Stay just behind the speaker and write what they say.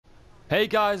Hey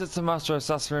guys, it's the Master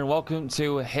Assassin and welcome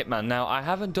to Hitman. Now, I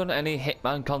haven't done any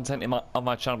Hitman content on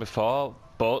my channel before,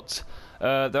 but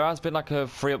there has been like a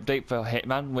free update for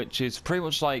Hitman, which is pretty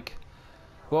much like,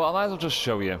 well, I might as well just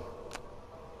show you.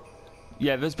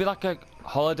 Yeah, there's been like a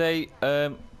holiday,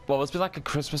 well, there's been like a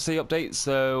Christmassy update,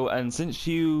 so, and since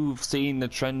you've seen the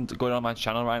trend going on my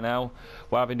channel right now,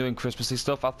 where I've been doing Christmassy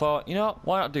stuff, I thought, you know what,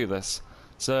 why not do this?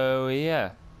 So,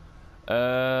 yeah.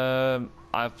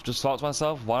 I've just thought to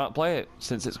myself, why not play it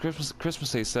since it's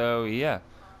Christmassy? So yeah,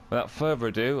 without further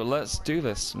ado, let's do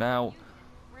this. Now,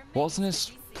 what's in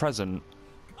this present?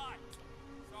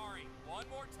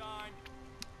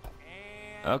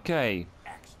 Okay,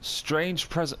 strange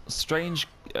thing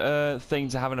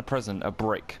to have in a present, a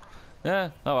brick.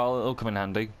 Yeah, oh well, it'll come in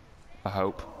handy, I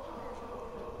hope.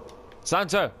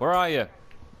 Santa, where are you?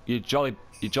 You jolly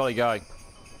guy.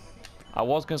 I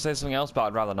was gonna say something else, but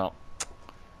I'd rather not.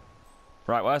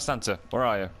 Right, where's Santa? Where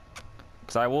are you?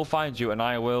 Because I will find you and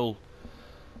I will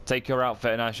take your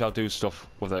outfit and I shall do stuff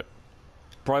with it.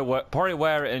 Probably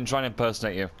wear it and try and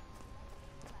impersonate you.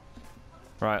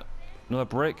 Right, another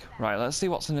brick. Right, let's see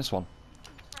what's in this one.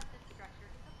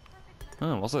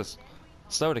 Oh, what's this?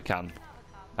 Soda can.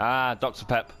 Ah, Dr.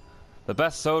 Pep. The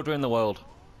best soda in the world.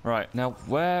 Right, now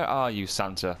where are you,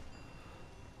 Santa?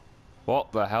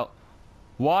 What the hell?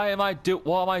 What am I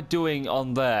doing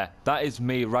on there? That is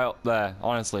me right up there,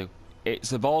 honestly.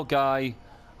 It's a bald guy.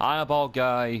 I'm a bald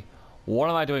guy. What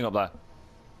am I doing up there?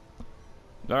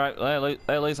 Alright,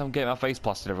 at least I'm getting my face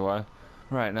plastered everywhere.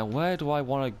 Right, now where do I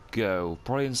want to go?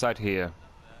 Probably inside here.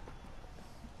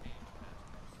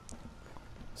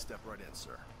 Step right in,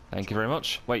 sir. Thank you very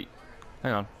much. Wait,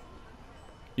 hang on.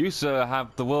 You, sir,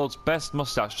 have the world's best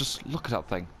mustache. Just look at that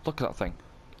thing. Look at that thing.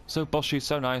 So bushy,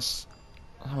 so nice.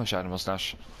 I wish I had a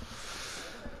mustache.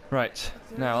 Right,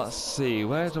 now let's see.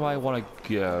 Where do I want to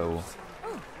go?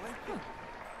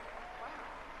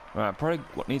 Right, probably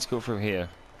need to go through here.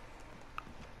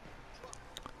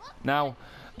 Now,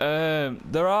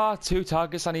 there are two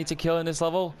targets I need to kill in this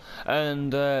level,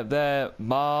 and they're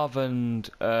Marv and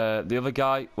the other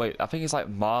guy. Wait, I think it's like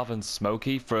Marv and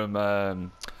Smokey from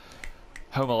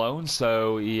Home Alone.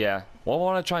 So yeah, what I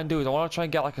want to try and do is I want to try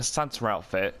and get like a Santa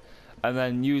outfit, and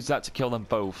then use that to kill them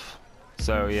both.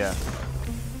 So yeah.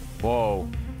 Whoa.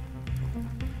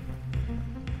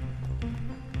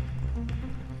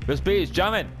 This beat is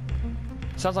jamming.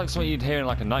 Sounds like something you'd hear in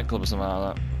like a nightclub or something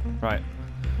like that.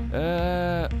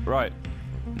 Right. Right.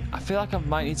 I feel like I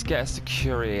might need to get a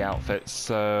security outfit.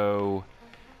 So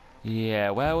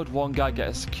yeah, where would one guy get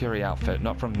a security outfit?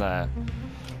 Not from there.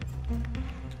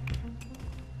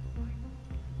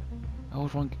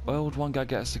 Where would one guy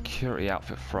get a security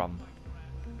outfit from?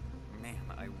 Man,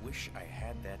 I wish I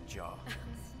had that jaw.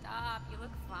 Stop, you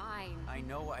look fine. I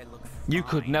know I look fine. You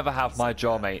could never have my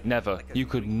jaw, mate. Never. You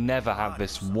could never have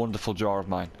this wonderful jaw of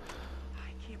mine.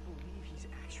 I can't believe he's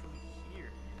actually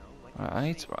here, you know?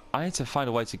 Like I need to find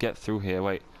a way to get through here.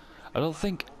 Wait. I don't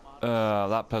think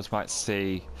that person might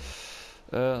see.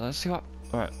 Let's see what.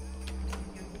 Alright.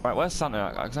 Right, where's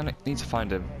Santa? Because I need to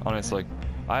find him, honestly.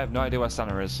 I have no idea where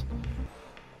Santa is.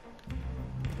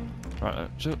 Right,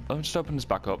 let me just open this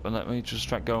back up and let me just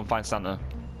try to go and find Santa.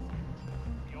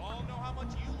 You all know how much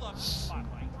you love the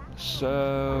spotlight.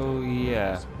 So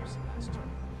yeah.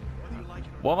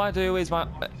 What I might do is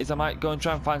I might go and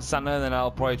try and find Santa, and then I'll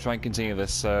probably try and continue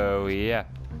this. So yeah,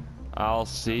 I'll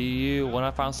see you when I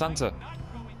found Santa.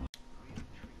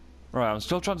 Right, I'm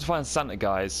still trying to find Santa,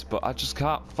 guys, but I just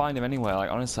can't find him anywhere. Like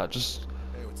honestly,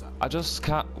 I just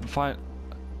can't find.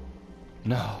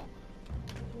 No.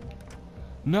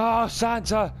 No,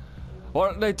 Santa!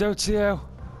 What did they do to you?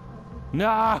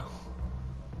 No!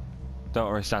 Don't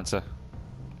worry, Santa.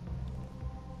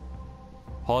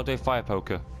 Holiday fire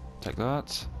poker. Take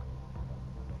that.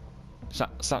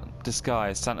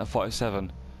 Disguise, Santa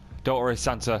 47. Don't worry,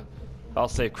 Santa. I'll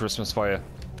save Christmas for you.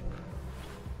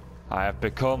 I have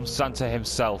become Santa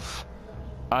himself.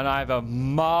 And I have a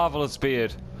marvelous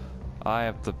beard. I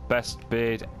have the best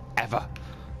beard ever.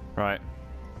 Right.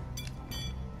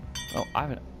 Oh, I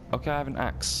have an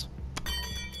axe.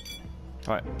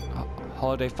 Right,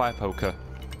 holiday fire poker.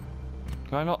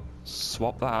 Can I not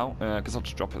swap that out? Because I'll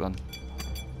just drop it then.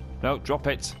 No, drop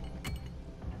it.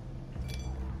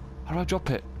 How do I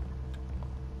drop it?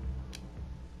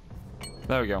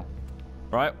 There we go.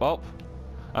 Right, well,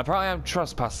 apparently I'm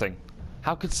trespassing.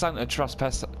 How could Santa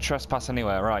trespass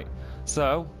anywhere? Right,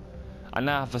 so I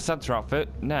now have a Santa outfit.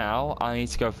 Now I need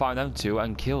to go find them two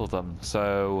and kill them.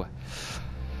 So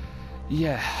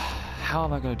yeah, how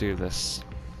am I going to do this?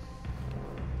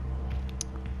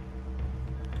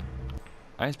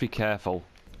 I need to be careful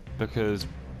because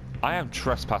I am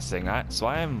trespassing, so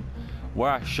I am where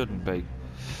I shouldn't be.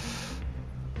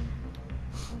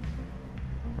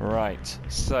 Right,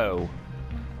 so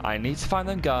I need to find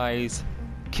them guys,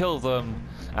 kill them,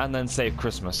 and then save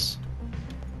Christmas.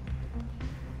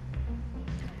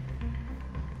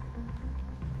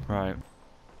 Right.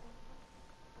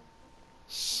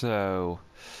 So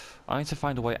I need to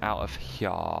find a way out of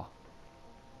here.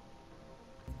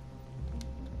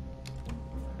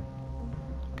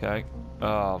 Okay.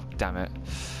 Oh, damn it.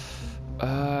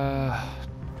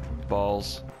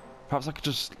 Balls. Perhaps I could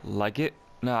just leg it?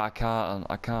 No, I can't.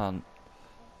 I can't.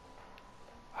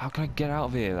 How can I get out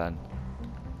of here then?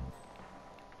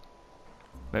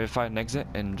 Maybe find an exit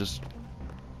and just,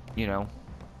 you know.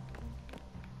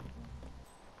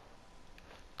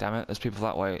 Damn it, there's people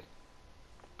that way.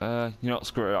 You know what,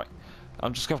 screw it. Right.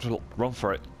 I'm just going to have to run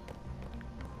for it.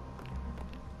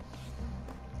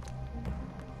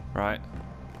 Right.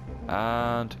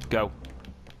 And go.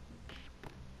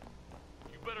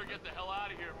 You better get the hell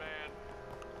out of here, man.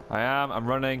 I am. I'm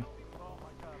running.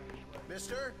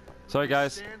 Mister? Sorry,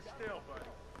 guys. Stand still, buddy.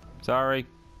 Sorry.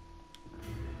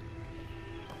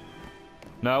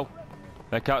 No.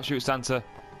 They can't shoot Santa.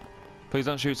 Please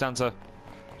don't shoot Santa.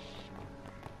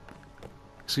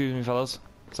 Excuse me, fellas.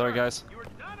 Sorry, guys. You are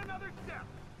not another step.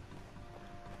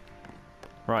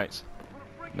 Right.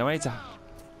 Now I need to...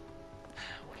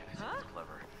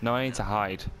 No, I need to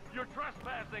hide. You're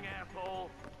trespassing,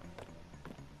 asshole.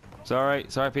 Sorry,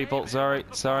 sorry, people. Sorry,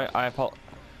 sorry. I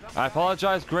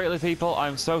apologize greatly, people.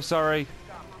 I'm so sorry.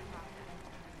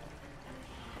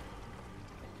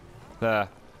 There.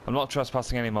 I'm not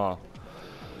trespassing anymore.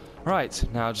 Right.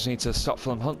 Now I just need to stop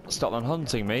them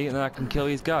hunting me, and then I can kill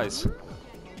these guys.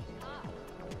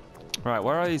 Right.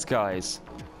 Where are these guys?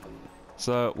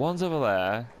 So one's over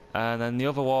there, and then the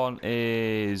other one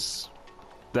is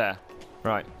there.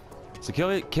 Right. So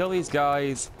kill these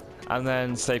guys, and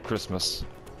then save Christmas.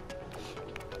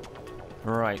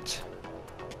 Right.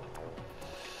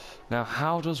 Now,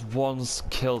 how does one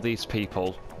kill these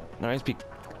people? Now, I need to be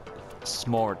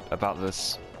smart about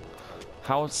this.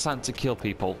 How would Santa kill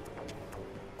people?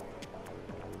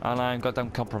 And I'm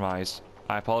goddamn compromised.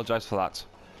 I apologize for that.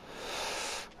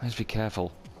 I need to be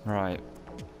careful. Right.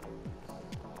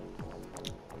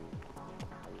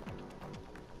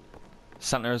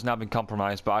 Santa has now been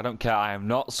compromised, but I don't care. I am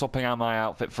not swapping out my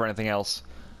outfit for anything else.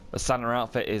 The Santa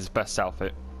outfit is best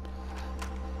outfit.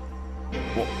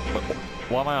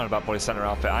 What am I on about, bloody Santa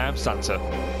outfit? I am Santa.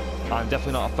 I'm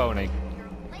definitely not a phony.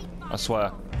 I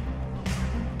swear.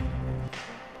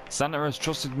 Santa has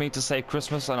trusted me to save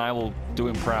Christmas, and I will do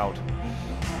him proud.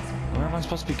 Where am I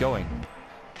supposed to be going?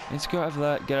 I need to go over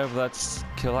there, get over there to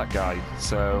kill that guy.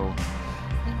 So...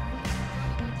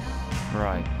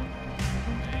 Right.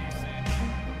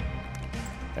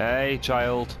 Hey,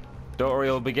 child. Don't worry,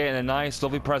 you'll be getting a nice,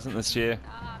 lovely present this year.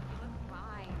 Stop, you look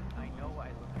fine. I know I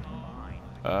look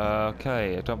fine.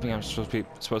 Okay, I don't think I'm supposed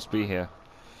to be here.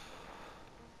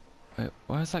 Wait,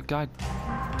 where's that guy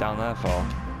down there for?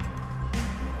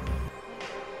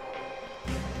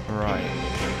 Right.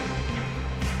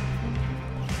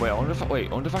 Wait, I wonder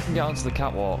if I can get onto the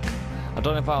catwalk. I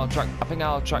don't know if I'll attract. I think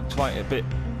I'll attract quite a bit.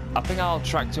 I think I'll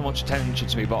attract too much attention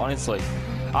to me. But honestly,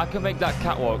 I can make that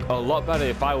catwalk a lot better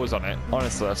if I was on it.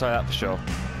 Honestly, I'll tell you that for sure.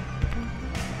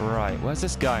 Right, where's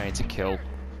this guy I need to kill?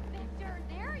 Victor,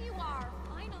 there you are,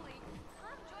 finally.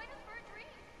 Come join us for a drink.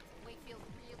 Wakefield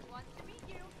really wants to meet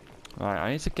you. Right,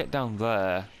 I need to get down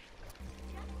there.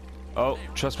 Oh,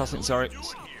 trespassing. Sorry.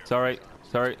 Sorry.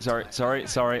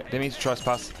 Didn't mean to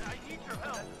trespass.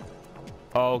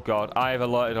 Oh god, I have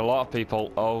alerted a lot of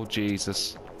people. Oh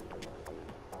Jesus.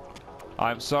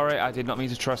 I'm sorry, I did not mean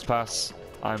to trespass.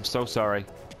 I'm so sorry.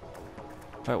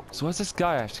 Right, so where's this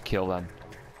guy I have to kill then?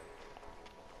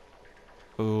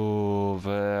 Oh,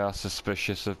 they are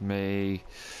suspicious of me.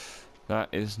 That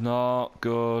is not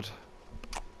good.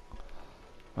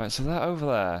 Right, so they're over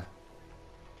there.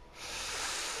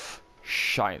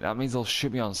 Shite, that means they'll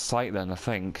shoot me on sight then, I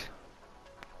think.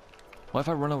 What if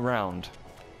I run around?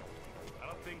 I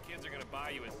don't think kids are gonna buy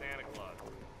you a Santa Claus.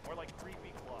 More like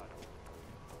creepy Claus.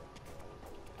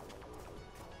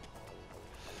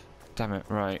 Damn it,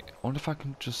 right. I wonder if I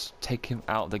can just take him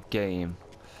out of the game.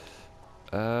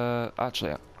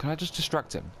 Actually, can I just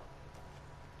distract him?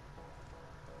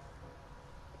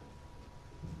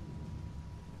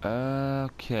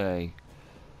 Okay.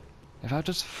 If I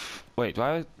just... Wait, do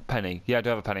I have a penny? Yeah, I do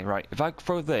have a penny, right. If I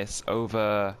throw this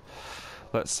over,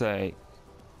 let's say,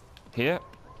 here.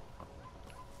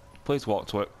 Please walk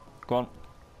to it. Go on.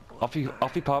 Off you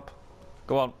pop.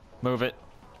 Go on, move it.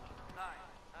 Hi,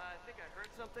 I think I heard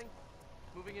something.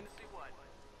 Moving in to see what?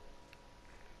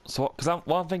 So, because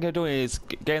one thing I'm doing is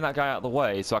getting that guy out of the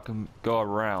way so I can go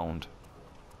around.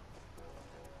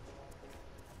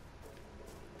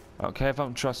 Okay, if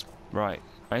I'm right,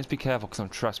 I need to be careful because I'm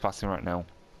trespassing right now.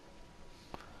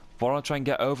 But I want to try and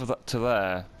get over to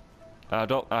there.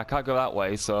 I can't go that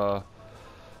way, so.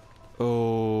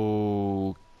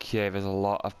 Okay, there's a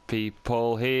lot of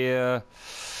people here.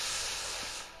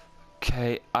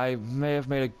 Okay, I may have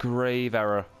made a grave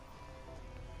error.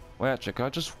 Wait, actually, can I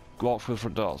just walk through the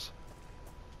front doors?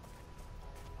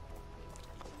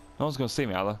 No one's gonna see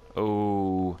me, are they?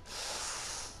 Oh.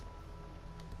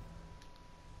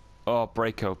 Oh,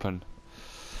 break open.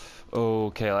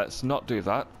 Okay, let's not do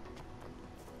that.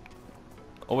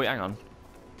 Oh, wait, hang on.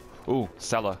 Oh,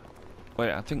 cellar.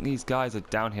 Wait, I think these guys are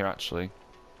down here, actually.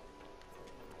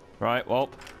 Right, well.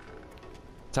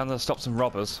 Time to stop some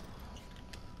robbers.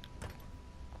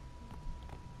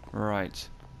 Right.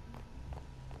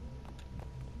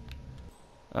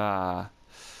 Ah.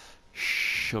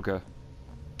 Sugar.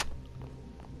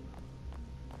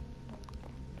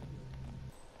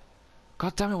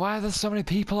 God damn it, why are there so many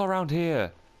people around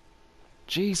here?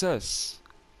 Jesus.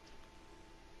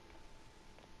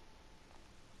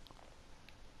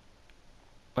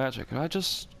 Wait, actually, can I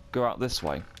just go out this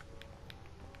way?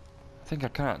 I think I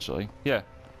can, actually. Yeah.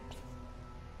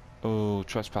 Oh,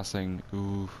 trespassing.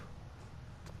 Ooh.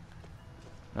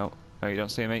 No, no, you don't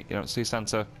see me. You don't see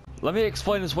Santa. Let me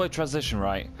explain this word transition,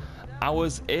 right? I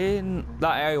was in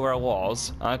that area where I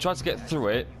was, and I tried to get through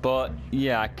it, but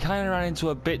yeah, I kind of ran into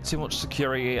a bit too much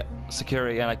security,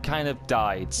 and I kind of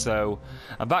died. So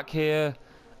I'm back here,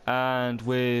 and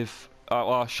with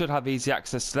well, I should have easy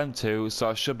access to them too, so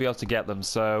I should be able to get them.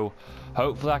 So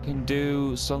hopefully I can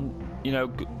do some, you know,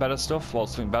 better stuff, well,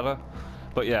 something better.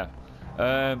 But yeah,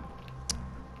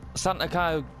 Santa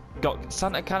kind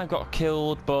of got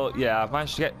killed, but yeah, I've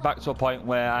managed to get back to a point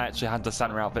where I actually had the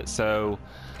Santa outfit. So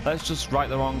let's just right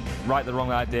the wrong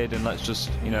that I did, and let's just,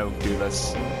 you know, do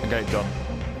this and get it done.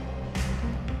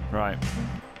 Right.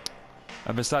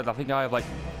 And besides, I think I have like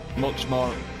much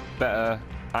more better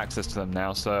access to them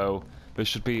now, so this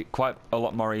should be quite a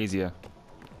lot more easier.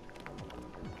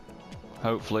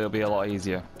 Hopefully, it'll be a lot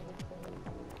easier.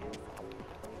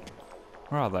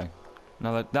 Where are they?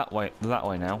 No, they're that way. They're that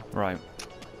way now. Right.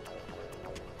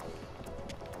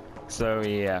 So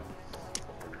yeah,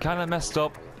 kind of messed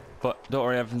up, but don't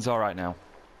worry, everything's all right now.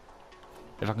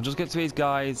 If I can just get to these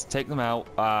guys, take them out.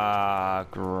 Ah,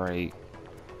 great.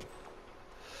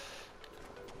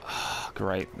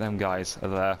 Great, them guys are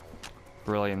there.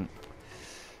 Brilliant.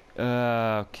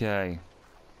 Okay.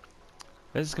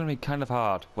 This is gonna be kind of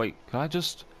hard. Wait, can I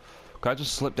just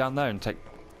slip down there and take?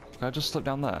 Can I just slip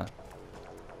down there?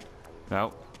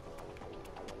 No.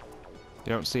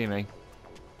 You don't see me.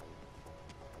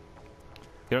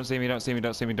 You don't see me, don't see me,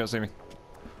 don't see me, don't see me.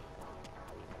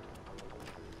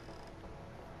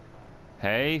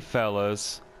 Hey,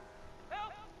 fellas.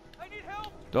 Help! I need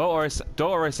help! Don't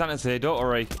worry, Santa's here, don't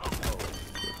worry.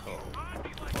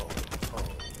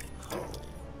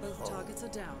 Both targets are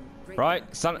down. Great Right,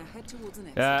 work. Santa. Now head towards an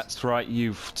exit. That's right,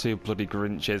 you two bloody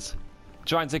Grinches.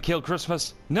 Trying to kill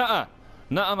Christmas? Nuh-uh!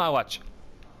 Nuh-uh, my watch.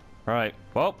 Right,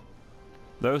 well,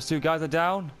 those two guys are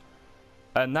down.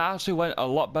 And that actually went a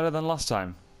lot better than last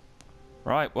time.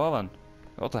 Right, well then.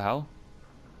 What the hell?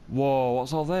 Whoa,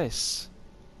 what's all this?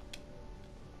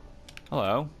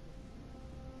 Hello?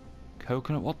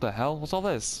 Coconut, what the hell? What's all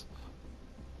this?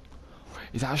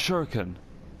 Is that a shuriken?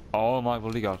 Oh my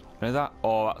bloody god. And is that?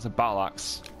 Oh, that's a battle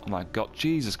axe. Oh my god,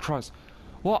 Jesus Christ.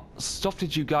 What stuff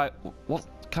did you guys... What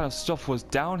kind of stuff was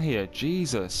down here?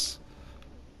 Jesus.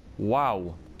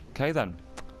 Wow. Okay then.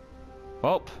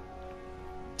 Well...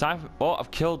 Oh,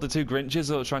 I've killed the two Grinches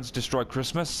that were trying to destroy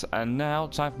Christmas, and now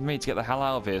time for me to get the hell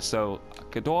out of here. So I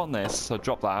could do on this, so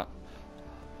drop that.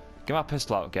 Get my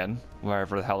pistol out again,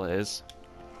 wherever the hell it is.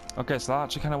 Okay, so that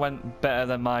actually kind of went better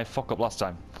than my fuck up last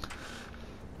time,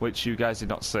 which you guys did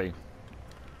not see.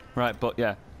 Right, but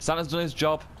yeah, Santa's done his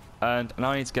job, and now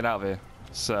I need to get out of here.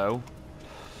 So,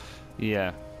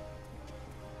 yeah.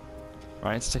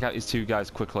 Right, let's take out these two guys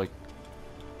quickly.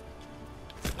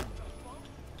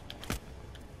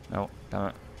 No, damn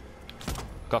it.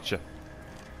 Gotcha.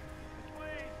 Please,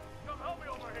 come help me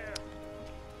over here.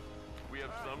 We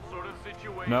have some sort of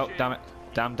situation. No, damn it.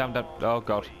 Damn. Oh,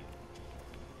 God.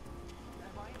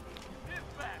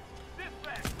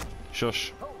 Dispatch!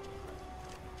 Shush.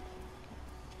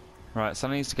 Right,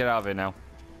 Santa needs to get out of here now.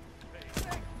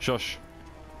 Shush.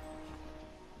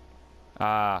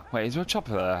 Ah, wait, is there a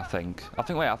chopper there, I think? I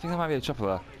think there might be a chopper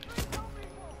there.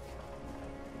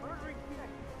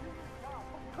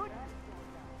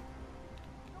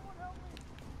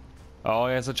 Oh,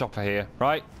 there's a chopper here.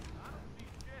 Right,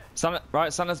 Santa,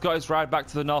 right, Santa's got his ride back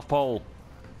to the North Pole.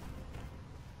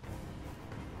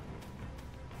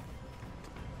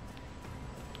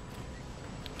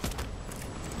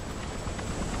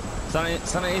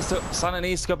 Santa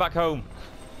needs to go back home.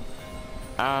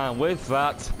 And with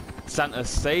that, Santa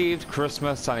saved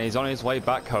Christmas and he's on his way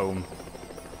back home.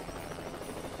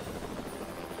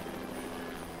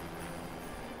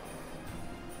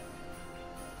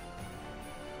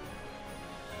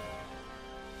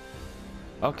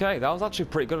 Okay, that was actually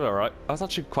pretty good, alright. That was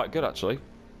actually quite good, actually.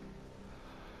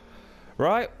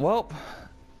 Right, well,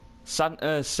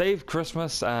 Santa saved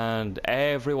Christmas and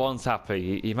everyone's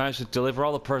happy. He managed to deliver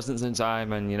all the presents in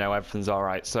time and, you know, everything's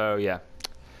alright. So, yeah.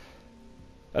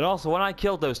 And also, when I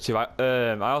killed those two, I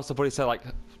also Buddy said, like,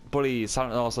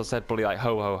 Santa also said Buddy, like,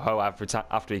 ho, ho, ho,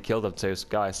 after he killed them two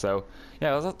guys. So,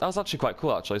 yeah, that was actually quite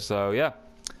cool, actually. So, yeah.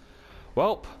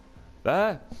 Well,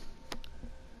 there.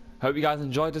 Hope you guys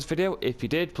enjoyed this video. If you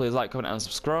did, please like, comment, and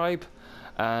subscribe.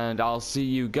 And I'll see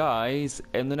you guys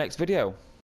in the next video.